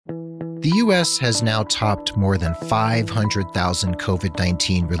The U.S. has now topped more than 500,000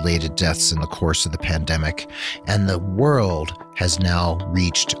 COVID-19 related deaths in the course of the pandemic, and the world has now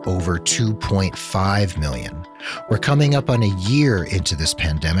reached over 2.5 million. We're coming up on a year into this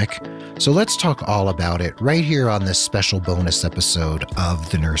pandemic, so let's talk all about it right here on this special bonus episode of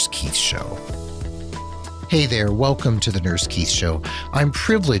The Nurse Keith Show. Hey there, welcome to The Nurse Keith Show. I'm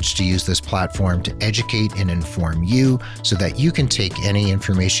privileged to use this platform to educate and inform you so that you can take any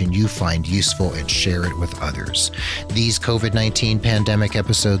information you find useful and share it with others. These COVID-19 pandemic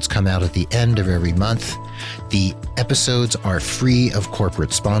episodes come out at the end of every month. The episodes are free of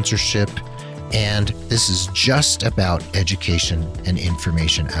corporate sponsorship, and this is just about education and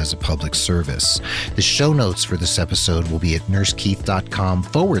information as a public service. The show notes for this episode will be at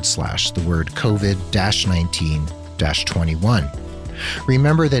nursekeith.com/COVID-19-21.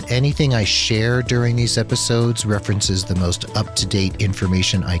 Remember that anything I share during these episodes references the most up-to-date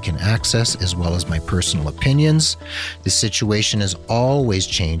information I can access, as well as my personal opinions. The situation is always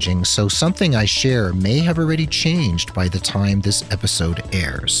changing, so something I share may have already changed by the time this episode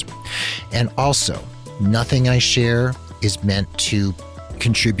airs. And also, nothing I share is meant to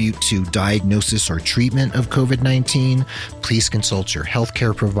contribute to diagnosis or treatment of COVID-19. Please consult your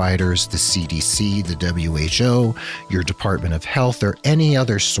healthcare providers, the CDC, the WHO, your Department of Health, or any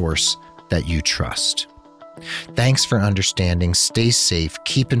other source that you trust. Thanks for understanding. Stay safe,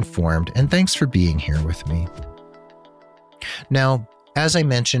 keep informed, and thanks for being here with me. Now, as I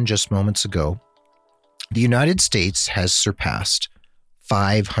mentioned just moments ago, the United States has surpassed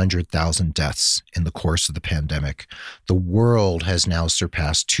 500,000 deaths in the course of the pandemic. The world has now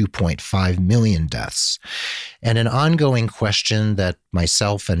surpassed 2.5 million deaths. And an ongoing question that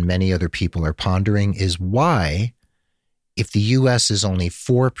myself and many other people are pondering is why, if the U.S. is only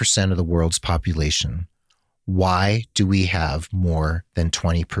 4% of the world's population, why do we have more than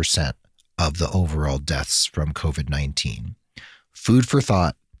 20% of the overall deaths from COVID-19? Food for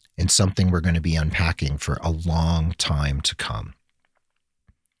thought, and something we're going to be unpacking for a long time to come.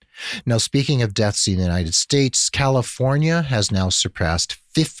 Now, speaking of deaths in the United States, California has now surpassed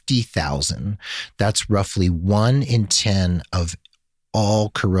 50,000. That's roughly 1 in 10 of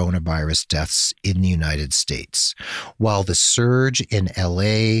all coronavirus deaths in the United States. While the surge in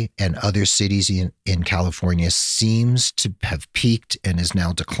LA and other cities in California seems to have peaked and is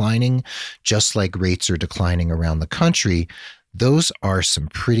now declining, just like rates are declining around the country, those are some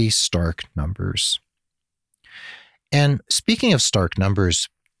pretty stark numbers. And speaking of stark numbers,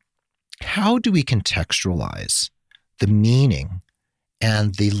 how do we contextualize the meaning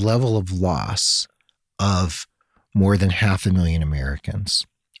and the level of loss of more than 500,000 Americans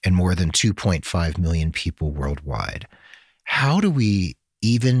and more than 2.5 million people worldwide? How do we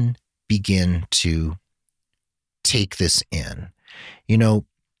even begin to take this in? You know,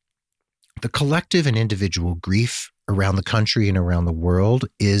 the collective and individual grief around the country and around the world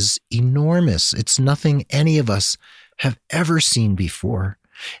is enormous. It's nothing any of us have ever seen before.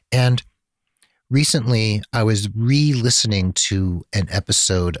 And recently, I was re-listening to an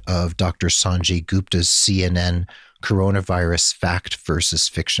episode of Dr. Sanjay Gupta's CNN Coronavirus Fact versus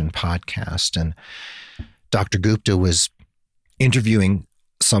Fiction podcast. And Dr. Gupta was interviewing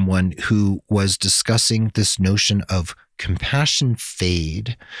someone who was discussing this notion of compassion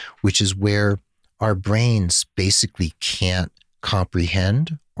fade, which is where our brains basically can't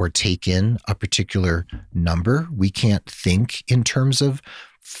comprehend or take in a particular number. We can't think in terms of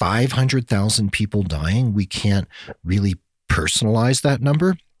 500,000 people dying. We can't really personalize that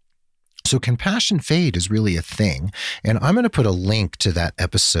number. So compassion fade is really a thing. And I'm going to put a link to that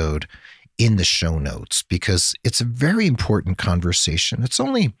episode in the show notes because it's a very important conversation. It's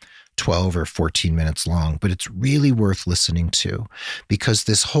only 12 or 14 minutes long, but it's really worth listening to because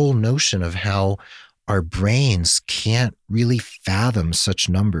this whole notion of how our brains can't really fathom such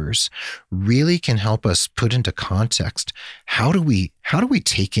numbers really can help us put into context how do we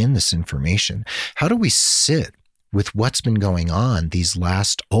take in this information? How do we sit with what's been going on these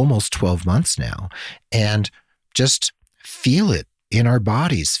last almost 12 months now and just feel it in our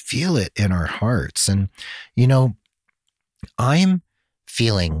bodies, feel it in our hearts? And, you know, I'm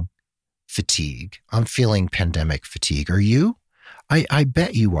feeling fatigue. I'm feeling pandemic fatigue. Are you? I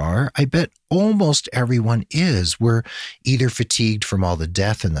bet you are. I bet almost everyone is. We're either fatigued from all the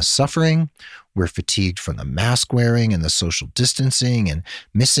death and the suffering. We're fatigued from the mask wearing and the social distancing and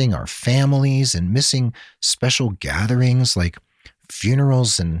missing our families and missing special gatherings like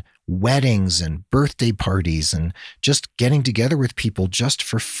funerals and weddings and birthday parties and just getting together with people just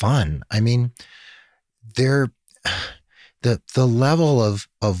for fun. I mean, the level of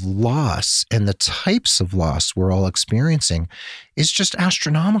loss and the types of loss we're all experiencing is just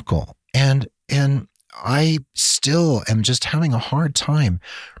astronomical. And I still am just having a hard time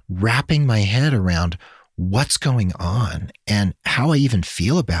wrapping my head around what's going on and how I even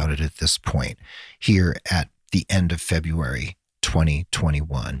feel about it at this point here at the end of February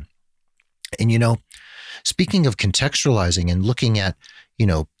 2021. And speaking of contextualizing and looking at,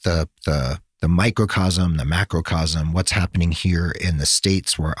 the microcosm, the macrocosm, what's happening here in the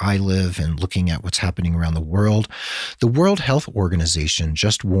States where I live and looking at what's happening around the World Health Organization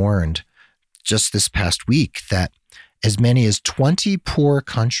just warned just this past week that as many as 20 poor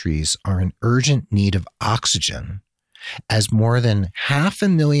countries are in urgent need of oxygen, as more than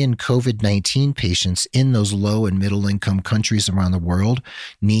 500,000 COVID-19 patients in those low and middle income countries around the world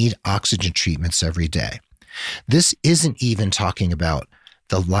need oxygen treatments every day. This isn't even talking about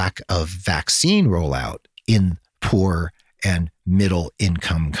the lack of vaccine rollout in poor and middle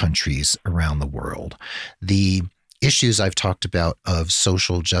income countries around the world. The issues I've talked about of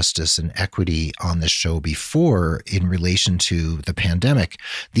social justice and equity on this show before in relation to the pandemic,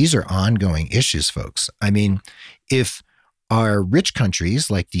 these are ongoing issues, folks. I mean, if our rich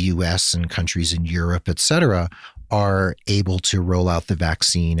countries like the US and countries in Europe, et cetera, are able to roll out the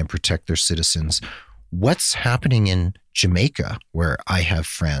vaccine and protect their citizens, what's happening in Jamaica, where I have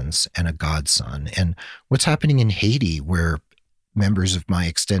friends and a godson, and what's happening in Haiti, where members of my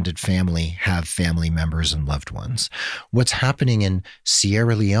extended family have family members and loved ones? What's happening in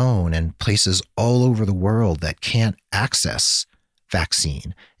Sierra Leone and places all over the world that can't access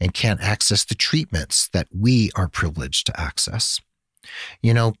vaccine and can't access the treatments that we are privileged to access?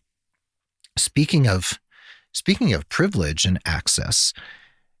 Speaking of privilege and access,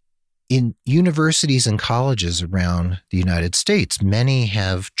 in universities and colleges around the United States, many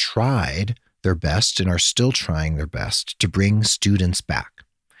have tried their best and are still trying their best to bring students back.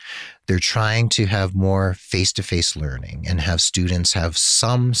 They're trying to have more face-to-face learning and have students have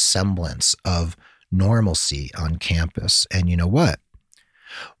some semblance of normalcy on campus. And you know what?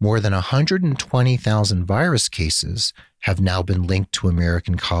 More than 120,000 virus cases have now been linked to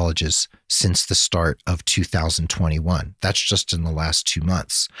American colleges since the start of 2021. That's just in the last 2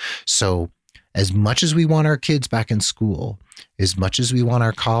 months. So as much as we want our kids back in school, as much as we want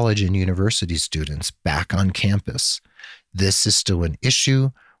our college and university students back on campus, this is still an issue.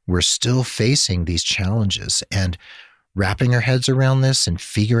 We're still facing these challenges, and wrapping our heads around this and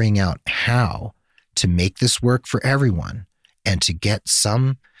figuring out how to make this work for everyone and to get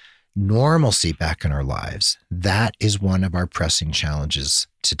some normalcy back in our lives. That is one of our pressing challenges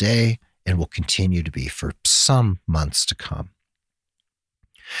today and will continue to be for some months to come.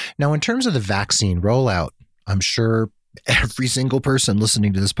 Now, in terms of the vaccine rollout, I'm sure every single person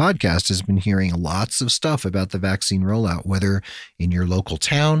listening to this podcast has been hearing lots of stuff about the vaccine rollout, whether in your local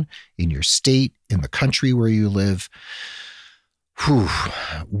town, in your state, in the country where you live.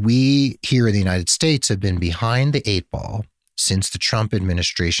 We here in the United States have been behind the 8 ball since the Trump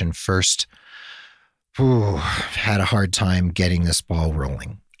administration first had a hard time getting this ball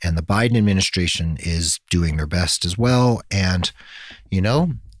rolling. And the Biden administration is doing their best as well. And,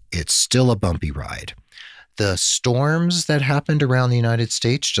 it's still a bumpy ride. The storms that happened around the United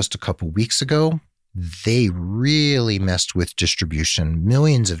States just a couple weeks ago, they really messed with distribution.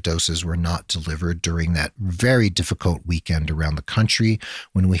 Millions of doses were not delivered during that very difficult weekend around the country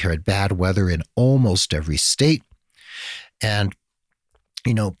when we had bad weather in almost every state. And,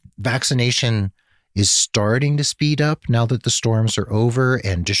 vaccination is starting to speed up now that the storms are over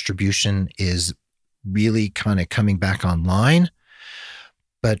and distribution is really kind of coming back online.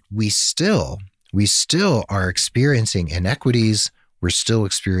 But we still are experiencing inequities. We're still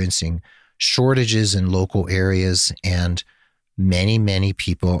experiencing shortages in local areas, and many, many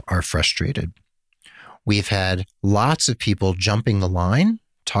people are frustrated. We've had lots of people jumping the line.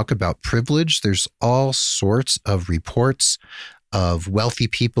 Talk about privilege. There's all sorts of reports of wealthy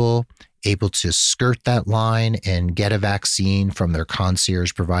people able to skirt that line and get a vaccine from their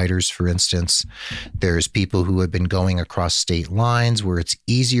concierge providers, for instance. There's people who have been going across state lines where it's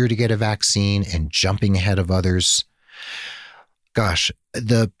easier to get a vaccine and jumping ahead of others. Gosh,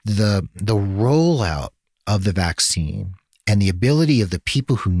 the rollout of the vaccine and the ability of the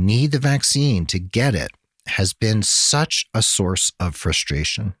people who need the vaccine to get it has been such a source of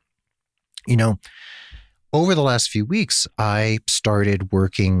frustration. Over the last few weeks, I started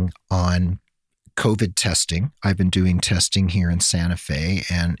working on COVID testing. I've been doing testing here in Santa Fe,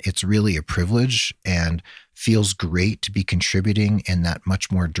 and it's really a privilege and feels great to be contributing in that much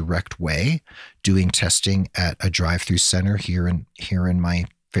more direct way, doing testing at a drive-through center here in my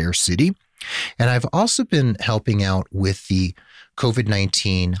fair city. And I've also been helping out with the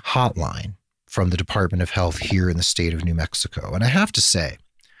COVID-19 hotline from the Department of Health here in the state of New Mexico. And I have to say,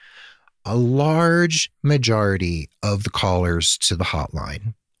 A large majority of the callers to the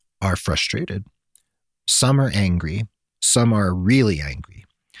hotline are frustrated. Some are angry. Some are really angry.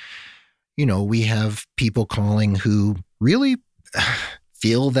 We have people calling who really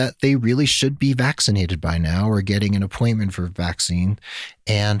feel that they really should be vaccinated by now or getting an appointment for a vaccine,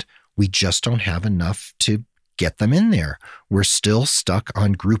 and we just don't have enough to get them in there. We're still stuck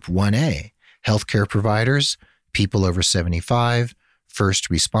on Group 1A, healthcare providers, people over 75, first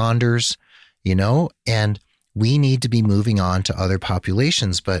responders, and we need to be moving on to other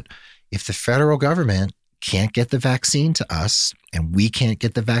populations. But if the federal government can't get the vaccine to us and we can't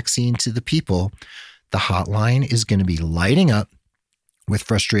get the vaccine to the people, the hotline is going to be lighting up with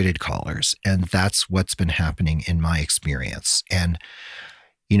frustrated callers. And that's what's been happening in my experience. And,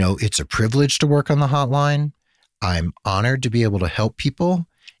 it's a privilege to work on the hotline. I'm honored to be able to help people.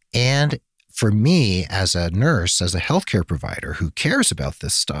 And for me, as a nurse, as a healthcare provider who cares about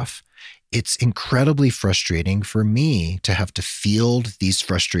this stuff, it's incredibly frustrating for me to have to field these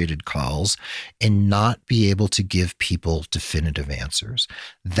frustrated calls and not be able to give people definitive answers.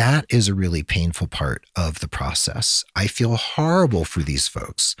 That is a really painful part of the process. I feel horrible for these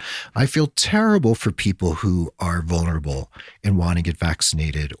folks. I feel terrible for people who are vulnerable and want to get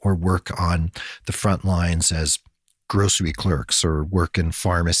vaccinated or work on the front lines as grocery clerks or work in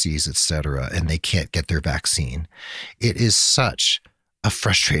pharmacies, et cetera, and they can't get their vaccine. It is such a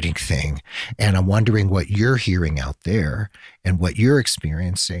frustrating thing. And I'm wondering what you're hearing out there and what you're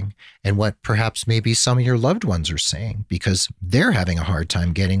experiencing and what perhaps maybe some of your loved ones are saying, because they're having a hard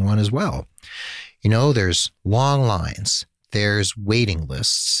time getting one as well. There's long lines, there's waiting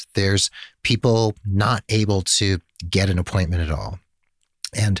lists, there's people not able to get an appointment at all.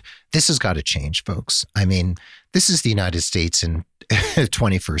 And this has got to change, folks. I mean, this is the United States in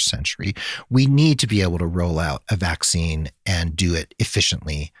 21st century. We need to be able to roll out a vaccine and do it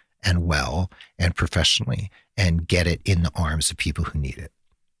efficiently and well and professionally and get it in the arms of people who need it.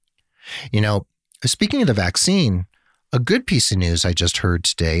 Speaking of the vaccine, a good piece of news I just heard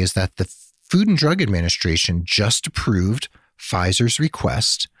today is that the Food and Drug Administration just approved Pfizer's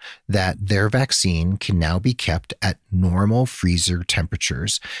request that their vaccine can now be kept at normal freezer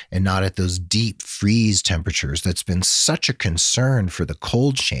temperatures and not at those deep freeze temperatures that's been such a concern for the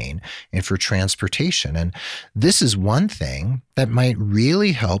cold chain and for transportation. And this is one thing that might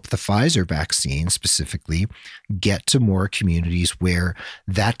really help the Pfizer vaccine specifically get to more communities where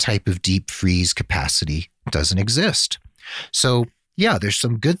that type of deep freeze capacity doesn't exist. So yeah, there's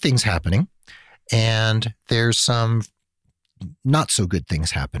some good things happening and there's some not so good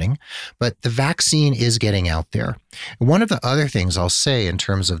things happening, but the vaccine is getting out there. One of the other things I'll say in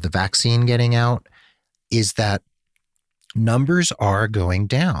terms of the vaccine getting out is that numbers are going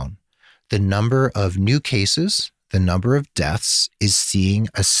down. The number of new cases, the number of deaths is seeing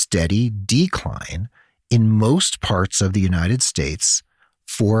a steady decline in most parts of the United States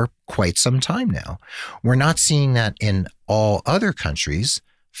for quite some time now. We're not seeing that in all other countries.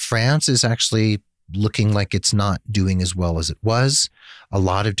 France is actually looking like it's not doing as well as it was. A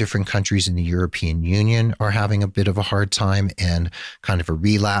lot of different countries in the European Union are having a bit of a hard time and kind of a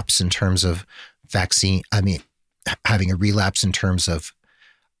relapse in terms of having a relapse in terms of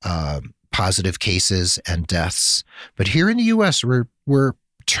positive cases and deaths. But here in the U.S.,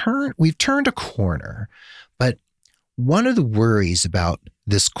 we've turned a corner. But one of the worries about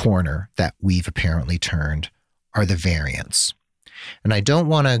this corner that we've apparently turned are the variants. And I don't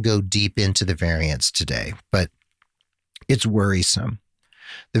want to go deep into the variants today, but it's worrisome.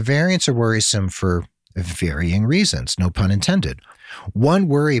 The variants are worrisome for varying reasons, no pun intended. One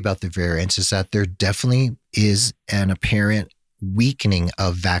worry about the variants is that there definitely is an apparent weakening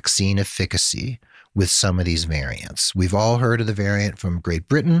of vaccine efficacy with some of these variants. We've all heard of the variant from Great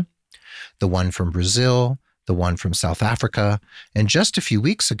Britain, the one from Brazil, the one from South Africa, and just a few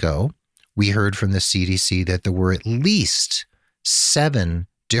weeks ago, we heard from the CDC that there were at least 7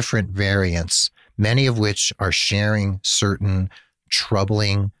 different variants, many of which are sharing certain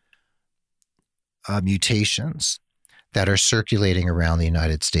troubling mutations that are circulating around the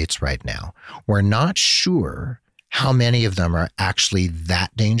United States right now. We're not sure how many of them are actually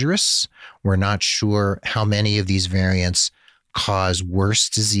that dangerous. We're not sure how many of these variants cause worse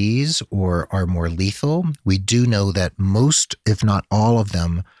disease or are more lethal. We do know that most, if not all of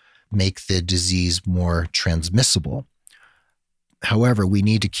them, make the disease more transmissible. However, we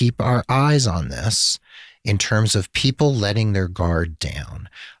need to keep our eyes on this in terms of people letting their guard down.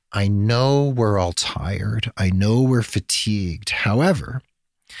 I know we're all tired. I know we're fatigued. However,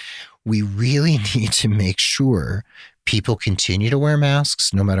 we really need to make sure people continue to wear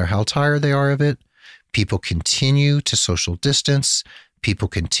masks no matter how tired they are of it. People continue to social distance. People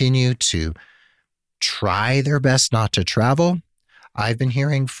continue to try their best not to travel. I've been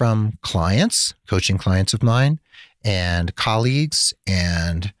hearing from clients, coaching clients of mine, and colleagues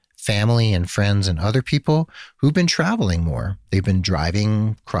and family and friends and other people who've been traveling more. They've been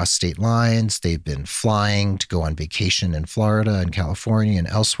driving across state lines. They've been flying to go on vacation in Florida and California and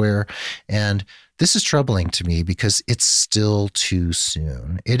elsewhere. And this is troubling to me because it's still too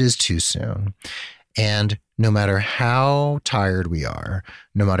soon. It is too soon. And no matter how tired we are,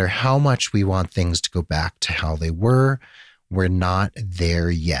 no matter how much we want things to go back to how they were, we're not there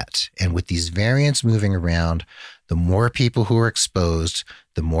yet. And with these variants moving around, the more people who are exposed,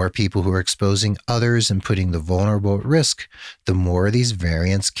 the more people who are exposing others and putting the vulnerable at risk, the more these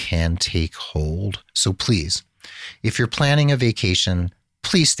variants can take hold. So please, if you're planning a vacation,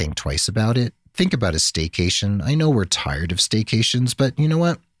 please think twice about it. Think about a staycation. I know we're tired of staycations, but you know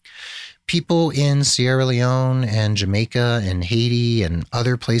what? People in Sierra Leone and Jamaica and Haiti and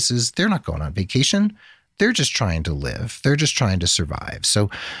other places, they're not going on vacation. They're just trying to live. They're just trying to survive. So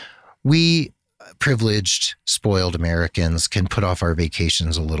we privileged, spoiled Americans can put off our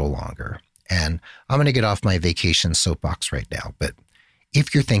vacations a little longer. And I'm going to get off my vacation soapbox right now. But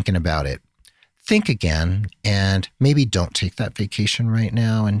if you're thinking about it, think again and maybe don't take that vacation right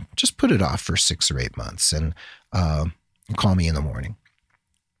now and just put it off for 6 or 8 months and call me in the morning.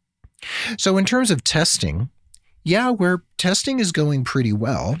 So in terms of testing, yeah, testing is going pretty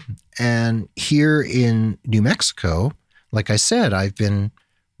well. And here in New Mexico, like I said, I've been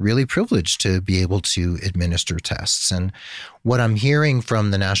really privileged to be able to administer tests. And what I'm hearing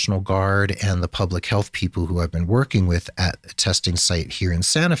from the National Guard and the public health people who I've been working with at a testing site here in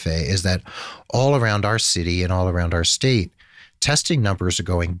Santa Fe is that all around our city and all around our state, testing numbers are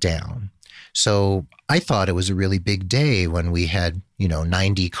going down. So I thought it was a really big day when we had,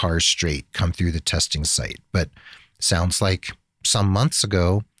 90 cars straight come through the testing site. But sounds like some months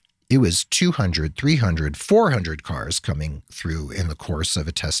ago, it was 200, 300, 400 cars coming through in the course of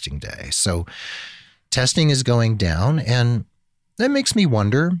a testing day. So testing is going down. And that makes me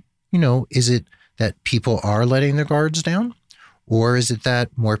wonder, is it that people are letting their guards down? Or is it that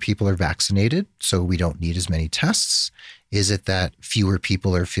more people are vaccinated, so we don't need as many tests? Is it that fewer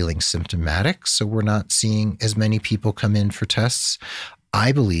people are feeling symptomatic, so we're not seeing as many people come in for tests?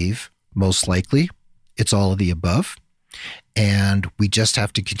 I believe, most likely, it's all of the above. And we just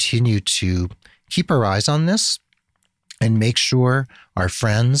have to continue to keep our eyes on this and make sure our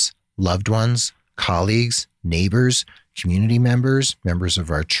friends, loved ones, colleagues, neighbors, community members, members of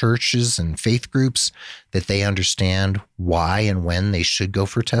our churches and faith groups, that they understand why and when they should go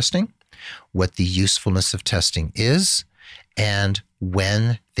for testing, what the usefulness of testing is, and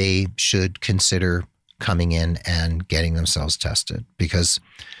when they should consider coming in and getting themselves tested. Because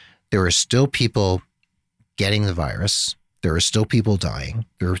there are still people getting the virus. There are still people dying.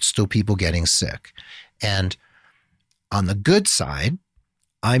 There are still people getting sick. And on the good side,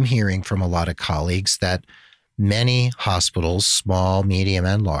 I'm hearing from a lot of colleagues that many hospitals, small, medium,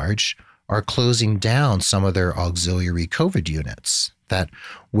 and large, are closing down some of their auxiliary COVID units. That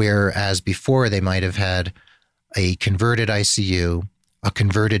whereas before they might have had a converted ICU, a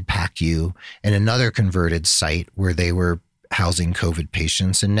converted PACU, and another converted site where they were housing COVID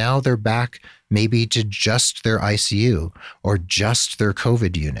patients, and now they're back maybe to just their ICU or just their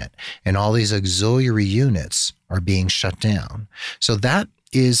COVID unit. And all these auxiliary units are being shut down. So that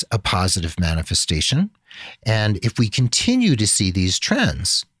is a positive manifestation. And if we continue to see these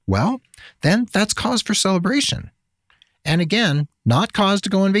trends, well, then that's cause for celebration. And again, not cause to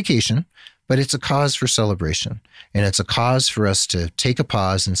go on vacation, but it's a cause for celebration. And it's a cause for us to take a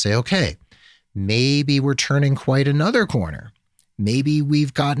pause and say, okay, maybe we're turning quite another corner. Maybe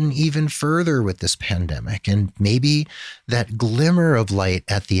we've gotten even further with this pandemic, and maybe that glimmer of light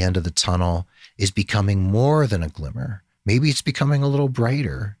at the end of the tunnel is becoming more than a glimmer. Maybe it's becoming a little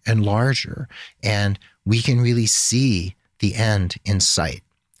brighter and larger, and we can really see the end in sight.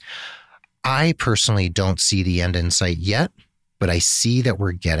 I personally don't see the end in sight yet, but I see that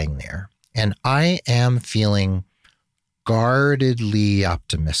we're getting there. And I am feeling guardedly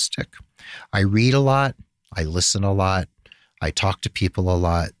optimistic. I read a lot. I listen a lot. I talk to people a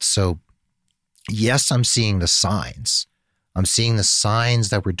lot. So yes, I'm seeing the signs. I'm seeing the signs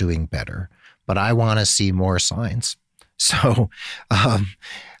that we're doing better, but I want to see more signs. So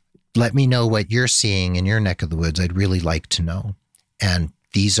let me know what you're seeing in your neck of the woods. I'd really like to know. And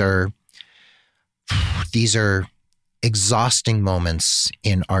these are exhausting moments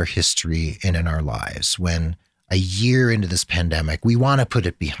in our history and in our lives when a year into this pandemic, we want to put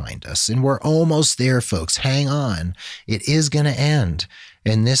it behind us. And we're almost there, folks. Hang on. It is going to end.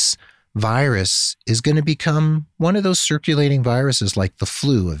 And this virus is going to become one of those circulating viruses like the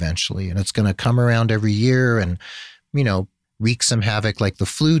flu eventually. And it's going to come around every year and, wreak some havoc like the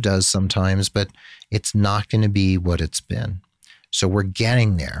flu does sometimes, but it's not going to be what it's been. So we're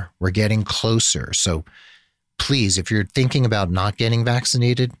getting there. We're getting closer. So please, if you're thinking about not getting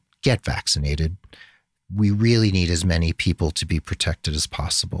vaccinated, get vaccinated. We really need as many people to be protected as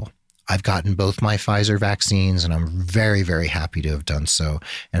possible. I've gotten both my Pfizer vaccines, and I'm very, very happy to have done so.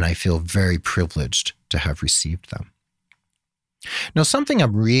 And I feel very privileged to have received them. Now, something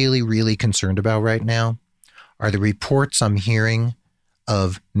I'm really, really concerned about right now are the reports I'm hearing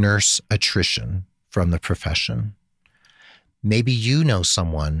of nurse attrition from the profession. Maybe you know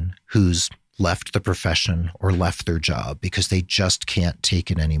someone who's left the profession or left their job because they just can't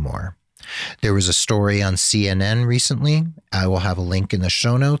take it anymore. There was a story on CNN recently, I will have a link in the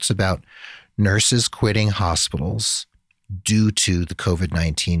show notes, about nurses quitting hospitals due to the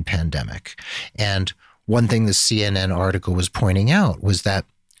COVID-19 pandemic. And one thing the CNN article was pointing out was that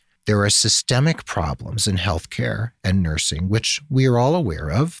there are systemic problems in healthcare and nursing, which we are all aware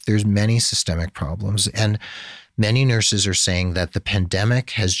of. There's many systemic problems, and many nurses are saying that the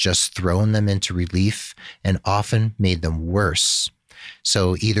pandemic has just thrown them into relief and often made them worse.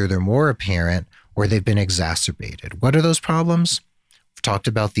 So either they're more apparent or they've been exacerbated. What are those problems? We've talked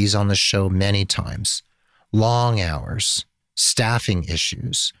about these on the show many times. Long hours, staffing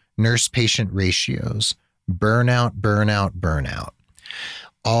issues, nurse-patient ratios, burnout.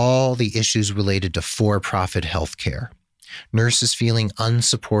 All the issues related to for-profit healthcare. Nurses feeling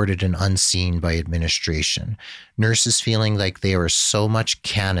unsupported and unseen by administration. Nurses feeling like they are so much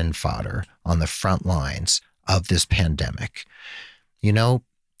cannon fodder on the front lines of this pandemic.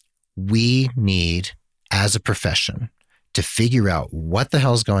 We need, as a profession, to figure out what the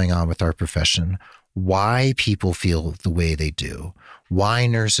hell's going on with our profession, why people feel the way they do, why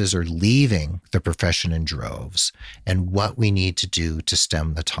nurses are leaving the profession in droves, and what we need to do to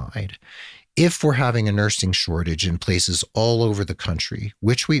stem the tide. If we're having a nursing shortage in places all over the country,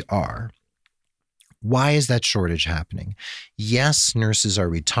 which we are, why is that shortage happening? Yes, nurses are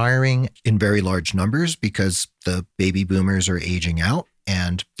retiring in very large numbers because the baby boomers are aging out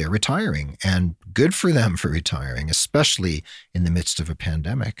and they're retiring, and good for them for retiring, especially in the midst of a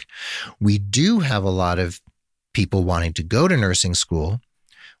pandemic. We do have a lot of people wanting to go to nursing school.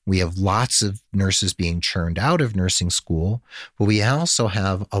 We have lots of nurses being churned out of nursing school, but we also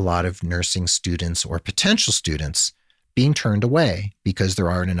have a lot of nursing students or potential students being turned away because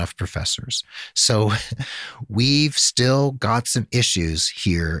there aren't enough professors. So we've still got some issues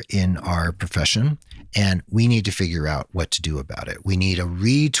here in our profession, and we need to figure out what to do about it. We need a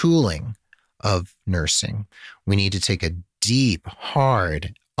retooling of nursing. We need to take a deep,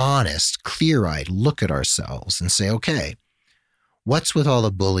 hard, honest, clear-eyed look at ourselves and say, okay, what's with all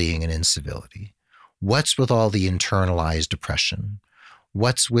the bullying and incivility? What's with all the internalized depression?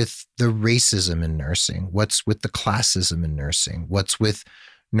 What's with the racism in nursing? What's with the classism in nursing? What's with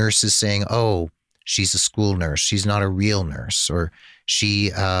nurses saying, oh, she's a school nurse, she's not a real nurse, or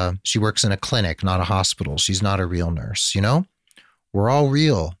she works in a clinic, not a hospital, she's not a real nurse, We're all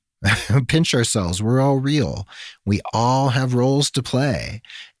real. Pinch ourselves, we're all real. We all have roles to play.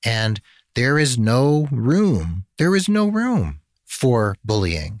 And there is no room for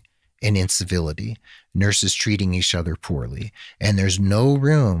bullying and incivility, nurses treating each other poorly. And there's no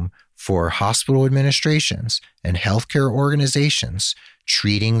room for hospital administrations and healthcare organizations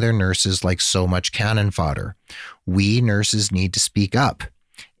treating their nurses like so much cannon fodder. We nurses need to speak up.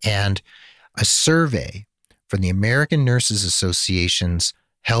 And a survey from the American Nurses Association's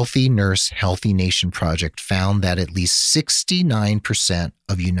Healthy Nurse, Healthy Nation project found that at least 69%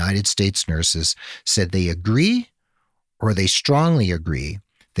 of United States nurses said they agree or they strongly agree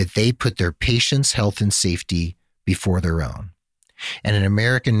that they put their patients' health and safety before their own. And an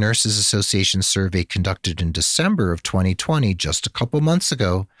American Nurses Association survey conducted in December of 2020, just a couple months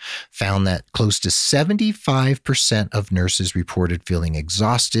ago, found that close to 75% of nurses reported feeling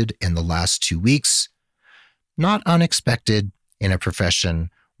exhausted in the last 2 weeks. Not unexpected in a profession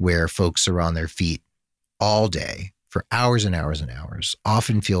where folks are on their feet all day for hours and hours and hours,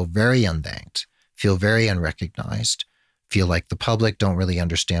 often feel very unthanked, feel very unrecognized, feel like the public don't really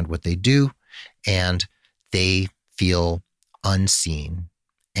understand what they do, and they feel unseen.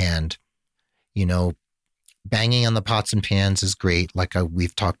 And, banging on the pots and pans is great, like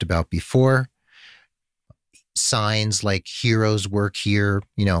we've talked about before. Signs like heroes work here,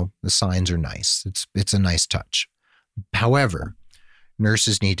 the signs are nice. It's a nice touch. However,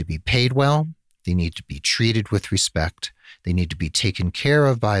 nurses need to be paid well. They need to be treated with respect. They need to be taken care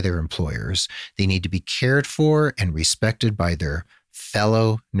of by their employers. They need to be cared for and respected by their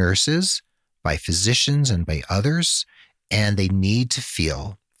fellow nurses, by physicians, and by others. And they need to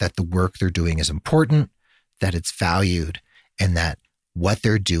feel that the work they're doing is important, that it's valued, and that what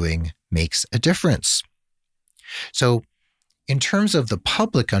they're doing makes a difference. So in terms of the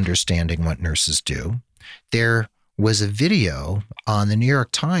public understanding what nurses do, there was a video on the New York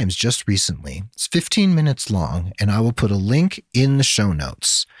Times just recently. It's 15 minutes long, and I will put a link in the show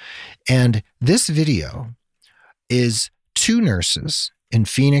notes. And this video is two nurses in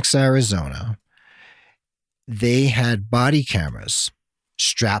Phoenix, Arizona. They had body cameras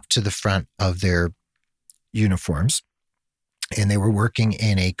strapped to the front of their uniforms, and they were working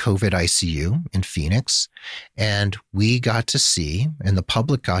in a COVID ICU in Phoenix. And we got to see, and the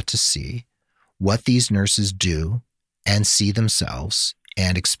public got to see, what these nurses do and see themselves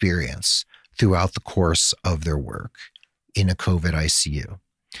and experience throughout the course of their work in a COVID ICU.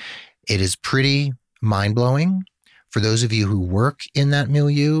 It is pretty mind-blowing. For those of you who work in that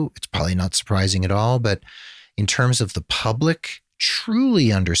milieu, it's probably not surprising at all, but in terms of the public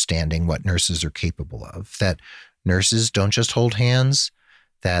truly understanding what nurses are capable of, that nurses don't just hold hands,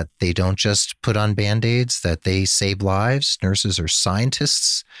 that they don't just put on Band-Aids, that they save lives. Nurses are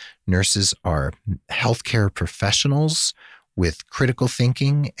scientists. Nurses are healthcare professionals with critical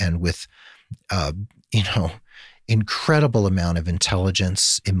thinking and with, incredible amount of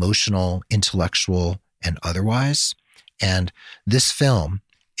intelligence, emotional, intellectual, and otherwise. And this film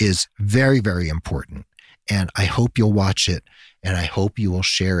is very, very important. And I hope you'll watch it, and I hope you will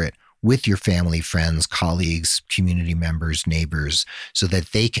share it with your family, friends, colleagues, community members, neighbors, so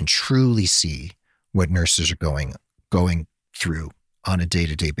that they can truly see what nurses are going through on a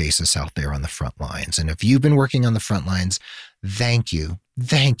day-to-day basis out there on the front lines. And if you've been working on the front lines, thank you.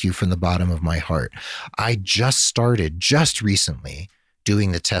 Thank you from the bottom of my heart. I just started just recently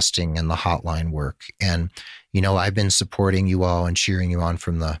doing the testing and the hotline work. And, I've been supporting you all and cheering you on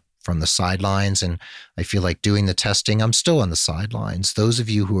from the sidelines. And I feel like doing the testing, I'm still on the sidelines. Those of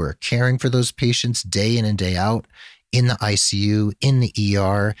you who are caring for those patients day in and day out in the ICU, in the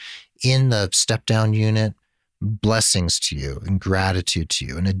ER, in the step-down unit, blessings to you and gratitude to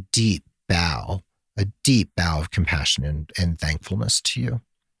you and a deep bow of compassion and thankfulness to you.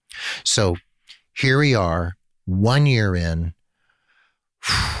 So here we are, 1 year in.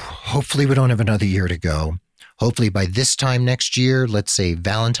 Hopefully we don't have another year to go. Hopefully by this time next year, let's say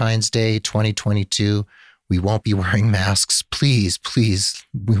Valentine's Day 2022, we won't be wearing masks. Please, we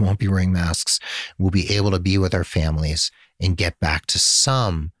won't be wearing masks. We'll be able to be with our families and get back to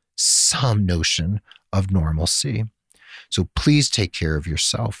some notion of normalcy. So please take care of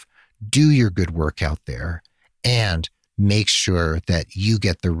yourself. Do your good work out there and make sure that you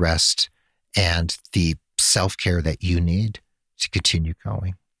get the rest and the self-care that you need to continue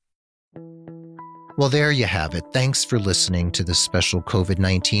going. Well, there you have it. Thanks for listening to this special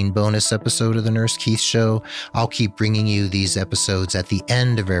COVID-19 bonus episode of The Nurse Keith Show. I'll keep bringing you these episodes at the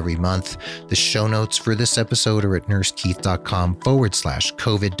end of every month. The show notes for this episode are at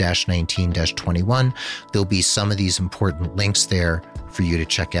nursekeith.com/COVID-19-21. There'll be some of these important links there for you to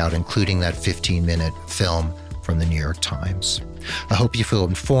check out, including that 15-minute film from the New York Times. I hope you feel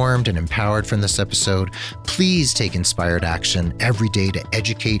informed and empowered from this episode. Please take inspired action every day to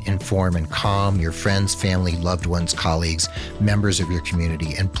educate, inform, and calm your friends, family, loved ones, colleagues, members of your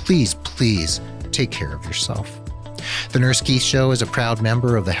community. And please take care of yourself. The Nurse Keith Show is a proud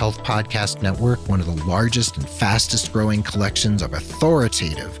member of the Health Podcast Network, one of the largest and fastest growing collections of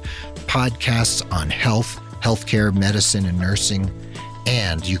authoritative podcasts on health, healthcare, medicine, and nursing.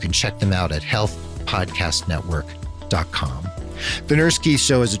 And you can check them out at healthpodcastnetwork.com. The Nurse Keith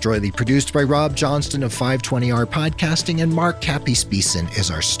Show is adroitly produced by Rob Johnston of 520R Podcasting, and Mark Cappy-Speason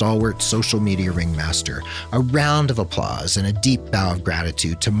is our stalwart social media ringmaster. A round of applause and a deep bow of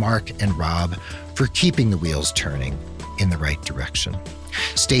gratitude to Mark and Rob for keeping the wheels turning in the right direction.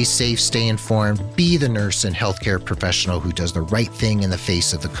 Stay safe, stay informed, be the nurse and healthcare professional who does the right thing in the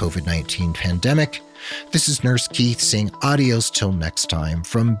face of the COVID-19 pandemic. This is Nurse Keith saying adios till next time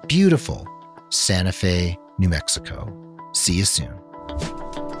from beautiful Santa Fe, New Mexico. See you soon.